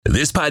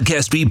This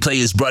podcast replay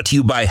is brought to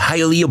you by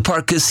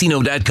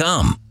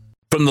HialeahParkCasino.com.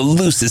 From the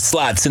loosest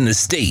slots in the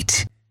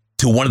state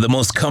to one of the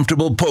most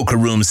comfortable poker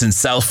rooms in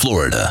South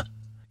Florida.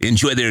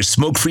 Enjoy their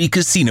smoke-free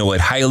casino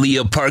at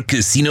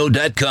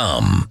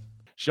HialeahParkCasino.com.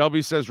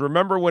 Shelby says,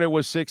 remember when it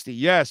was 60?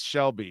 Yes,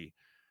 Shelby.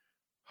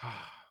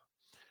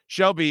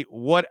 Shelby,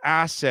 what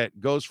asset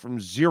goes from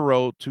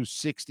 0 to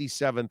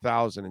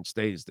 67,000 and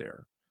stays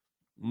there?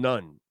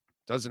 None.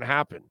 Doesn't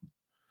happen.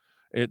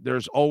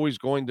 There's always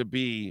going to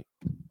be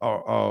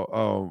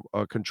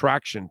a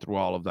contraction through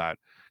all of that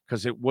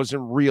because it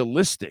wasn't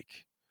realistic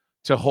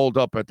to hold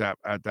up at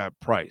that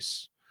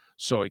price.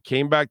 So it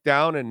came back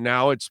down, and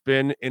now it's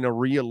been in a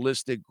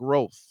realistic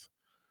growth.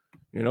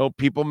 You know,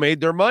 people made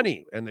their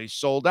money and they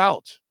sold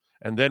out.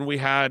 And then we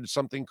had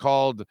something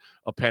called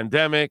a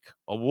pandemic,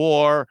 a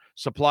war,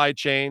 supply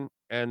chain,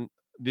 and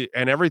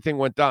everything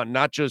went down.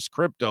 Not just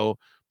crypto,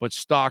 but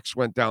stocks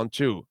went down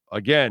too.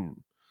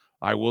 Again,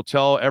 I will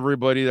tell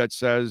everybody that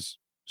says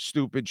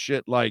stupid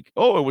shit like,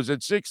 oh, it was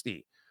at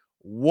 60.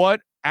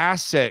 What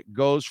asset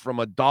goes from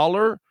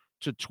 $1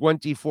 to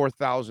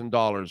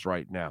 $24,000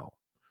 right now?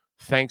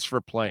 Thanks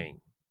for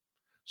playing.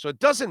 So it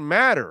doesn't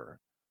matter,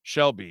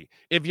 Shelby.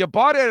 If you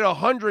bought it at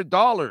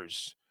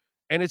 $100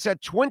 and it's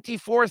at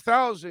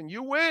 $24,000,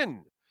 you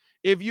win.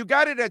 If you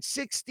got it at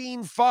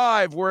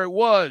 16.5 where it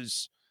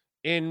was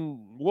in,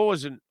 what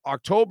was it,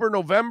 October,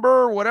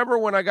 November, whatever,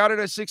 when I got it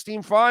at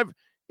 16.5,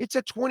 it's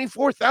at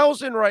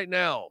 24,000 right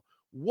now.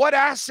 What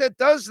asset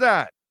does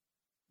that?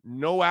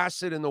 No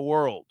asset in the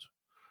world.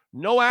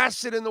 No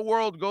asset in the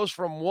world goes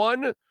from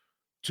 $1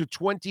 to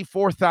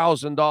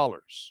 $24,000.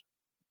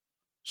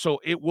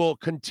 So it will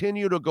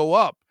continue to go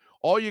up.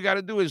 All you got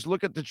to do is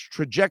look at the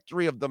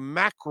trajectory of the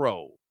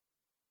macro.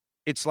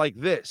 It's like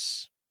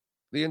this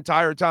the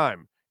entire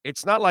time.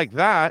 It's not like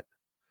that,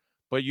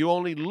 but you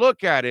only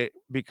look at it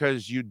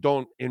because you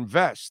don't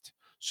invest.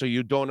 So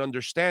you don't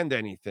understand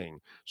anything.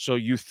 So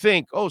you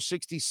think, oh,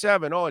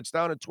 67, oh, it's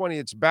down to 20,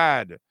 it's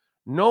bad.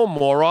 No,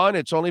 moron,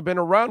 it's only been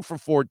around for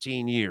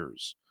 14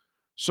 years.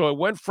 So it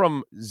went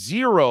from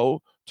 0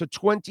 to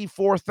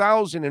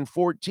 24,000 in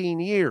 14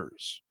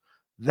 years.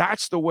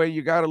 That's the way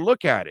you got to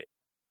look at it.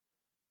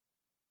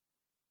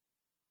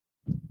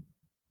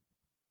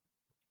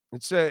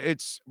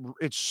 It's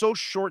so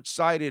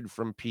short-sighted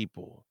from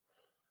people.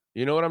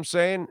 You know what I'm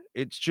saying?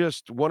 It's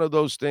just one of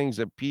those things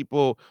that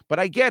people, but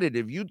I get it.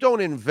 If you don't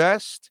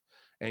invest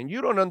and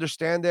you don't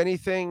understand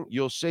anything,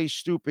 you'll say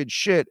stupid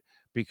shit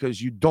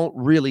because you don't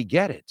really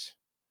get it.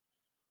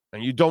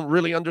 And you don't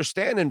really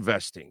understand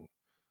investing.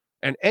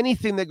 And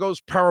anything that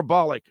goes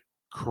parabolic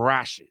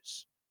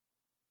crashes.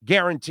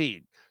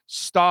 Guaranteed.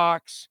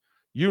 Stocks,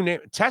 you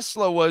name it.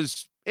 Tesla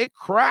it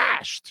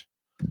crashed.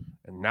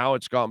 And now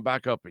it's gone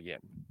back up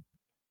again.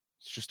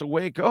 It's just the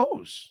way it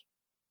goes.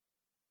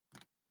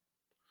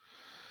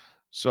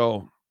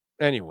 So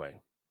anyway,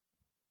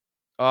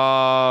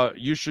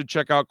 you should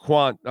check out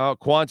Quant.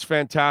 Quant's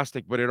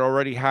fantastic, but it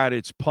already had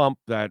its pump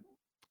that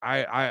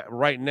I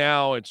right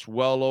now it's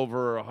well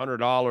over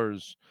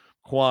 $100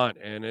 Quant,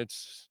 and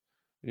it's,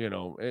 you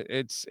know,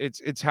 it's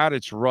had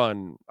its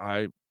run.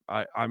 I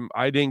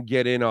didn't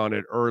get in on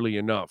it early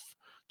enough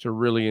to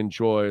really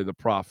enjoy the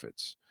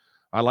profits.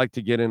 I like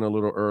to get in a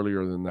little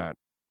earlier than that.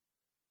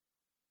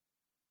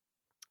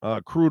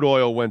 Crude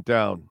oil went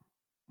down.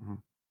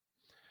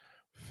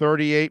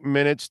 38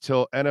 minutes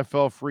till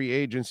NFL free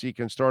agency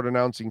can start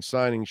announcing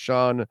signings.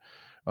 Sean,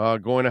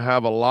 going to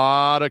have a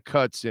lot of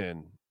cuts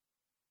in.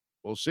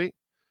 We'll see.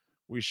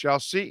 We shall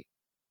see,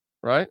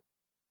 right?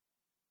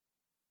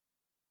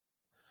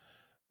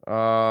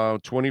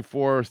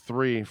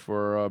 24.3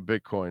 for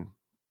Bitcoin,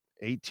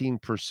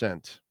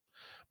 18%.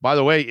 By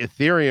the way,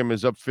 Ethereum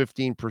is up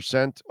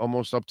 15%,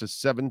 almost up to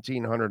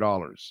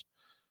 $1,700.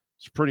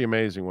 It's pretty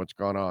amazing what's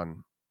gone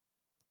on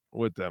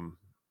with them.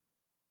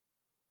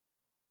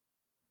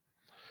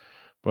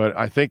 But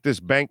I think this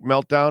bank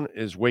meltdown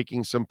is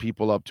waking some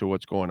people up to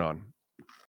what's going on.